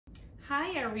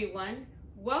Hi everyone,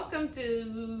 welcome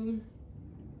to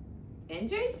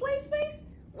Enjay's Play Space?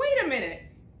 Wait a minute,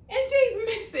 Enjay's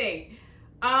missing.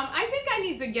 I think I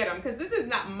need to get him because this is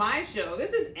not my show,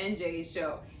 this is Enjay's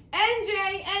show.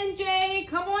 Enjay,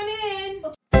 come on in.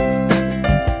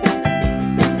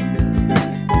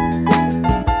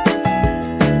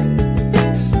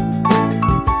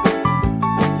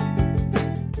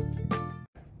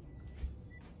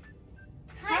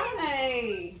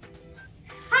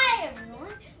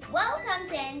 Welcome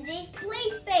to Enjay's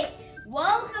Play Space.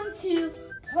 Welcome to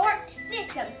part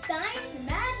 6 of Science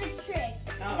Magic Trick.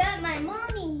 I got my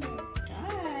mommy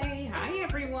here. Hi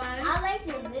everyone. I like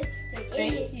your lipstick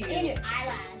Thank you. And your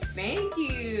eyelash. Thank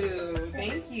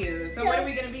you. So what are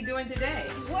we going to be doing today?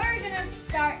 We're going to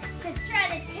start to try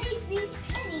to take these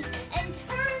pennies and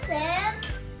turn them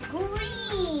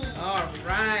green. All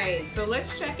right, so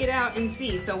let's check it out and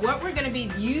see. So what we're going to be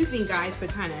using, guys, to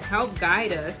kind of help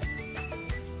guide us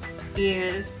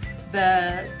is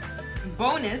the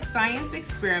bonus science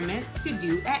experiment to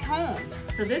do at home.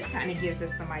 So this kind of gives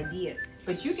us some ideas,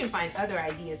 but you can find other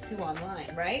ideas too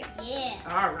online, right? Yeah.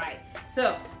 All right,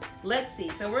 so let's see.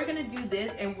 So we're gonna do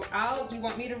this, and you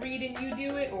want me to read and you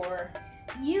do it, or?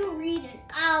 You read and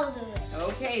I'll do it.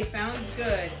 Okay, sounds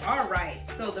good. All right,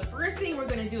 so the first thing we're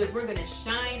gonna do is we're gonna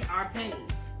shine our pennies.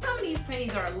 Some of these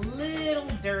pennies are a little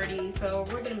dirty, so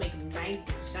we're gonna make them nice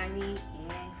and shiny and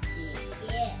clean.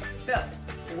 Yeah. So,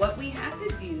 what we have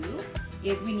to do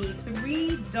is we need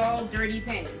 3 dull, dirty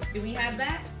pennies. Do we have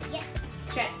that? Yes.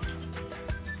 Check.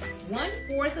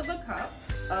 1/4 of a cup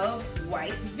of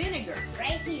white vinegar.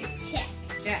 Right here. Check.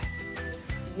 Check.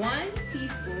 1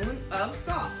 teaspoon of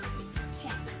salt.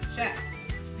 Check. Check.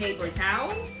 Paper towel.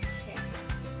 Check.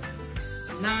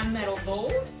 Non-metal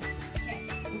bowl. Check.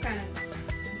 What kind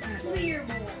of Clear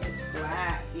bowl.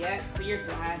 glass? Yeah, clear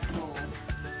glass bowl.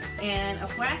 And a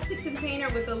plastic container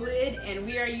with a lid, and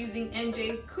we are using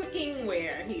Enjay's cooking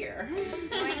ware here.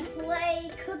 My play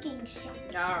cooking shop.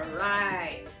 All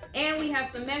right. And we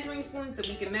have some measuring spoons so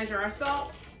we can measure our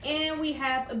salt, and we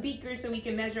have a beaker so we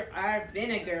can measure our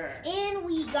vinegar. And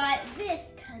we got this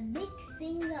to mix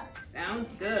things up.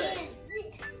 Sounds good. And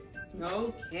this.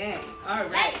 Okay. All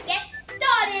right. Let's get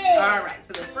started. All right.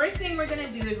 So the first thing we're gonna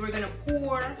do is we're gonna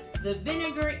pour the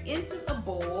vinegar into a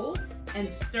bowl and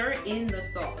stir in the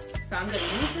salt. So I'm gonna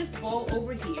move this bowl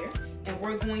over here, and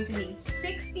we're going to need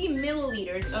 60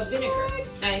 milliliters of vinegar.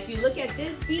 Now, if you look at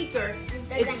this beaker,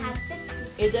 It doesn't have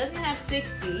 60. it doesn't have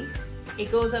 60, it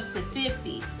goes up to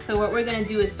 50. So what we're gonna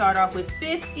do is start off with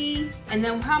 50, and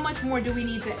then how much more do we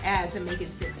need to add to make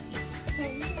it 60?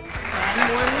 10 more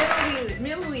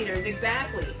milliliters,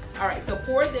 exactly. All right, so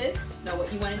pour this. Now what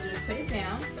you wanna do is put it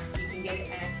down. You can get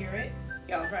it accurate.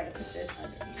 Y'all try to put this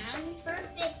underneath. I'm for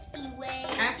 50 way.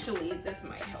 Actually, this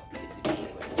might help you to be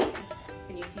able to see.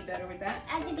 Can you see better with that?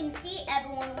 As you can see,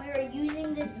 everyone, we are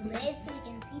using this lid so we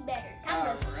can see better. Time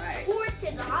to Alright. pour it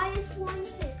to the highest one.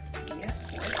 Yep.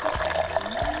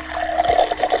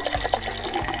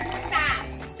 Stop.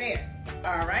 There.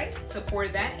 Alright, so pour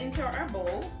that into our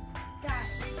bowl. Stop.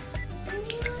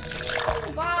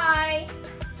 Bye.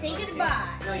 Say goodbye.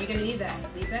 No, you're gonna need that.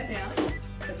 Leave that down.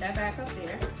 Put that back up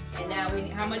there. And now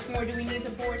how much more do we need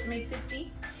to pour to make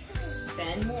 60?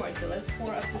 10 more. So let's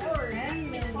pour up to the 10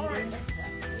 milliliters.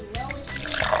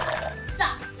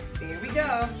 Stop. There we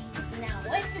go. Now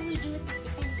what do we do with this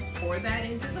penny? Pour that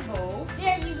into the bowl.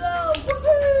 There you go.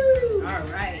 Woohoo!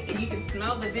 Alright, and you can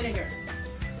smell the vinegar.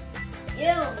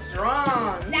 Ew.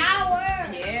 Strong. Sour.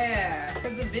 Yeah,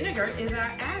 because the vinegar is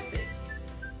our acid.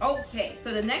 Okay,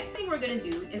 so the next thing we're gonna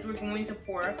do is we're going to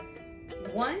pour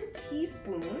 1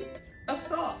 teaspoon of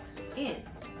salt in.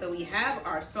 So we have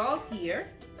our salt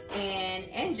here, and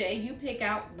Enjay, you pick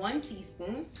out 1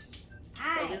 teaspoon.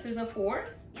 So this is a 1/4.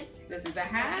 Yep. This is a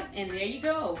 1/2, and there you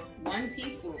go, 1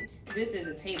 teaspoon. This is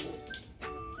a tablespoon.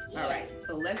 Yeah. All right,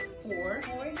 so let's pour.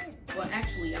 Pour it in. Well,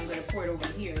 actually, I'm gonna pour it over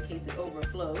here in case it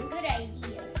overflows. Good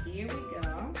idea. Here we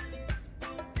go.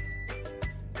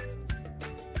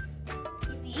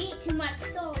 If you eat too much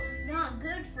salt, it's not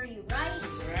good for you, right?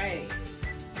 Right.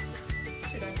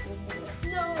 Should I pour more?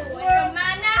 No.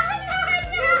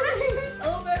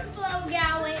 Overflow,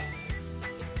 Gowie.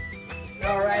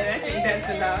 All right, I think that's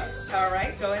enough. All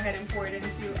right, go ahead and pour it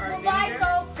into our Goodbye, vinegar.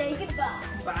 salt. Say goodbye.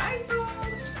 Bye, salt.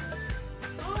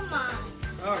 Oh my.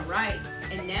 All right,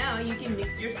 and now you can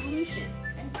mix your solution.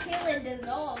 Until it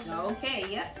dissolves. Okay,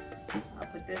 yep. I'll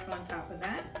put this on top of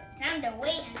that. Time to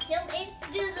wait until it's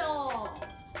dissolved.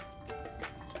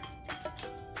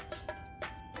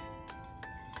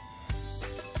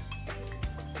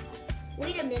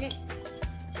 Wait a minute.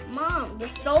 Mom, the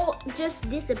salt just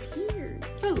disappeared.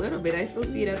 A little bit. I still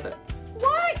see it at the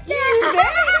There's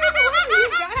one. You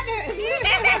got it.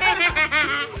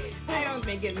 I don't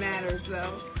think it matters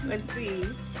though. Let's see.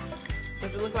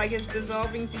 Does it look like it's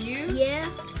dissolving to you? Yeah.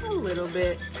 A little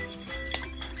bit.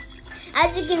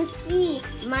 As you can see,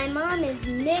 my mom is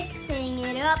mixing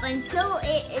it up until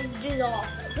it is dissolved,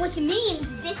 which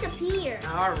means disappear.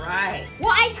 All right.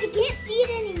 Well, I can't see it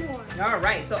anymore. All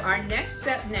right, so our next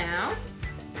step now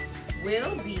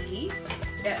will be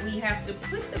that we have to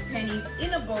put the pennies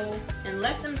in a bowl and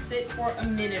let them sit for a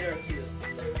minute or two.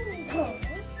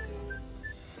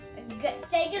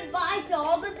 Say goodbye to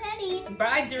all the pennies.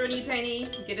 Bye, dirty penny.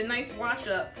 Get a nice wash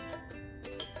up.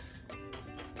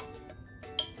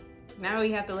 Now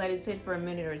we have to let it sit for a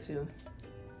minute or two.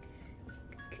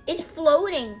 It's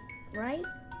floating, right?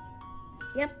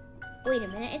 Yep. Wait a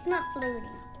minute, it's not floating.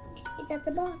 It's at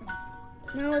the bottom.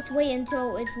 Now let's wait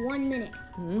until it's 1 minute.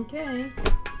 Okay.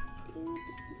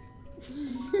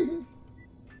 10,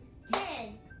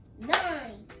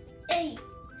 9, 8,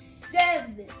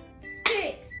 7,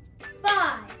 6,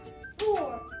 5,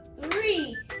 4,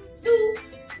 3, 2,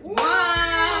 1, 0.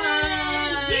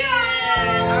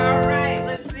 All right,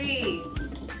 let's see.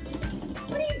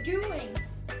 What are you doing?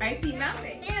 I see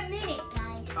nothing. It's been a minute,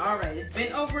 guys. All right, it's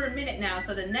been over a minute now.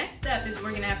 So the next step is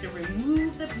we're gonna have to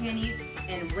remove the pennies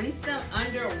and rinse them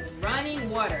under running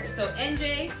water. So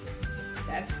Enjay,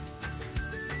 that's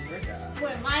your job.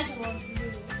 What am I supposed to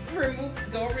do?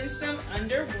 Go rinse them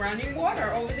under running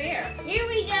water over there. Here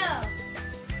we go.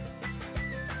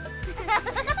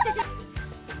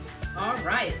 All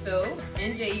right, so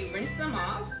Enjay, you rinse them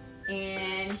off.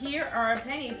 And here are our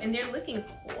pennies, and they're looking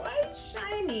quite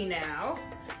shiny now.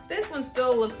 This one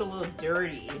still looks a little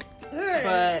dirty,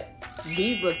 but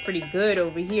these look pretty good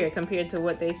over here compared to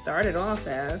what they started off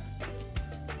as.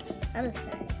 Other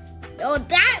side. Oh,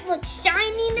 that looks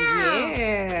shiny now.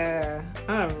 Yeah.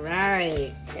 All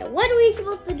right. So what are we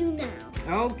supposed to do now?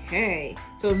 Okay.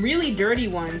 So really dirty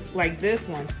ones like this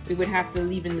one, we would have to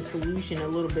leave in the solution a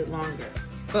little bit longer.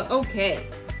 But okay.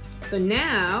 So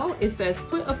now it says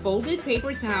put a folded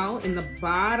paper towel in the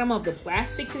bottom of the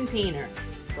plastic container.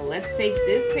 So let's take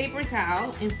this paper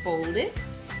towel and fold it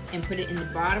and put it in the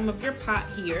bottom of your pot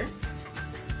here.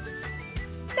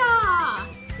 Ah!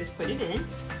 Just put it in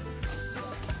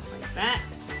like that.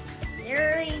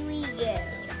 There we go.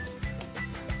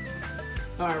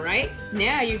 All right,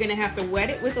 now you're gonna have to wet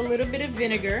it with a little bit of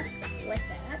vinegar. Like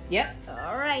that? Yep.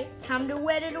 All right, time to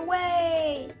wet it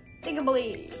away. Think I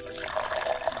believe.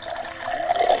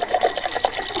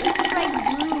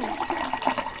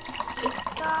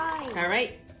 All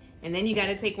right, and then you got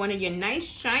to take one of your nice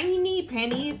shiny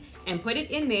pennies and put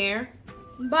it in there.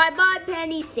 Bye-bye,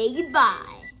 pennies. Say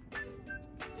goodbye.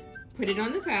 Put it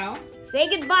on the towel. Say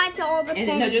goodbye to all the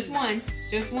pennies. No, just one.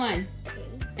 Just one.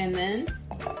 And then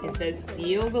it says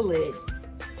seal the lid.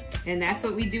 And that's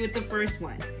what we do with the first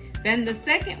one. Then the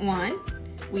second one,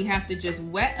 we have to just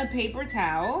wet a paper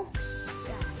towel.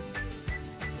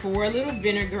 Pour a little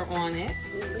vinegar on it.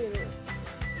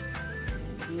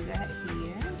 Do that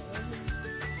here.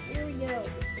 Here we go.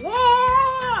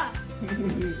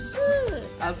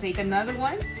 I'll take another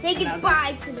one. Say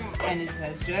goodbye to that. And it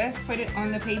says just put it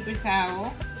on the paper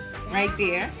towel right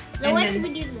there. So and what should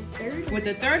we do to the third one? With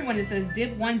the third one, it says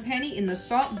dip 1 penny in the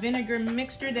salt vinegar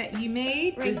mixture that you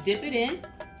made. Right. Just dip it in.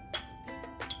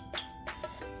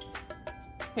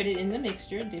 Put it in the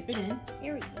mixture, dip it in.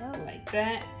 Here we go. Like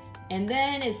that. And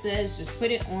then it says just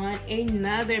put it on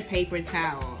another paper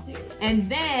towel. And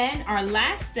then our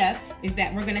last step is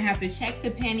that we're gonna have to check the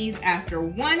pennies after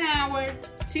 1 hour,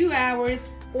 2 hours,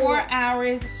 4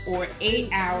 hours, or 8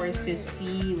 hours to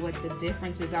see what the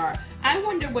differences are. I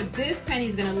wonder what this penny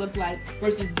is gonna look like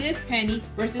versus this penny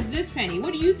versus this penny.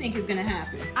 What do you think is gonna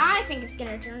happen? I think it's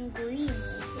gonna turn green.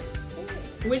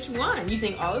 Which one? You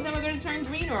think all of them are gonna turn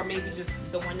green, or maybe just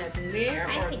the one that's in there?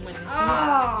 I or think, the one that's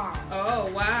oh.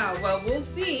 Oh, wow. Well, we'll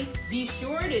see. Be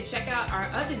sure to check out our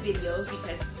other videos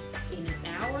because in an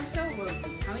hour or so, we'll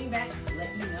be coming back to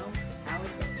let you know how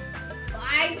it goes.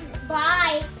 Bye.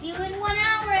 Bye. See you in 1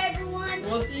 hour, everyone.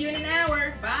 We'll see you in an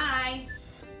hour. Bye.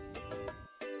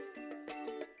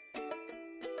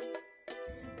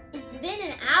 It's been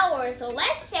an hour, so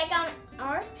let's check out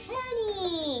our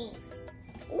pennies.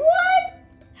 What?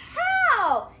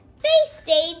 How? They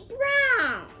stayed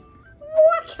brown.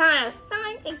 What kind of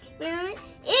science experiment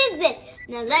is this?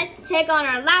 Now let's check on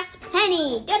our last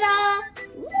penny. Ta-da!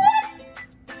 What?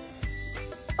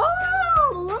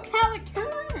 Oh, look how it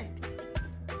turned.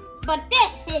 But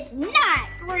this is not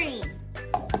green.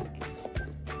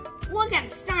 What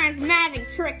kind of science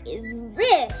magic trick is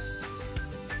this?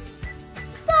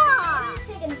 Stop! It's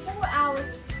taken 4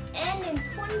 hours and in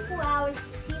 24 hours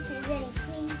to see if there's any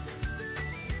change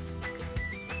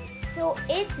So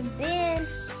it's been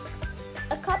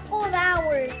a couple of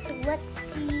hours. So let's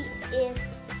see if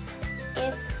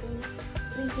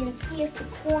we can see if the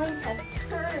coins have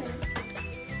turned.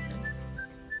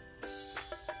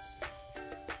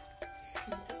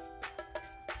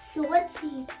 So let's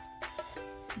see.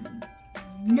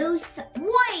 No,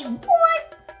 wait,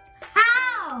 what?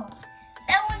 How?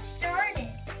 That one started.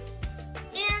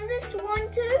 And this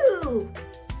one too.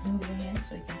 Move your hand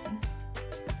so you can see.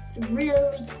 It's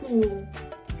really cool.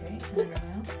 Okay, move it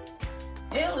around.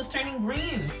 Ew, it's turning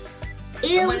green.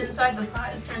 Ew. The one inside the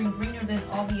pot is turning greener than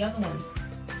all the other ones.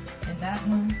 And that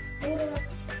one,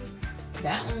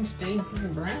 that one stayed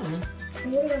brown.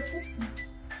 What about this one?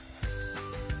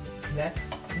 That's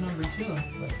number 2,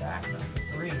 but that number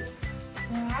 3.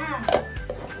 Wow.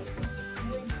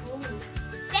 Really cool.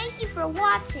 Thank you for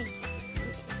watching.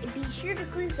 Be sure to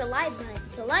click the like button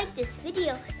to like this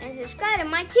video and subscribe to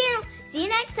my channel. See you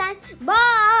next time.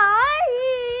 Bye.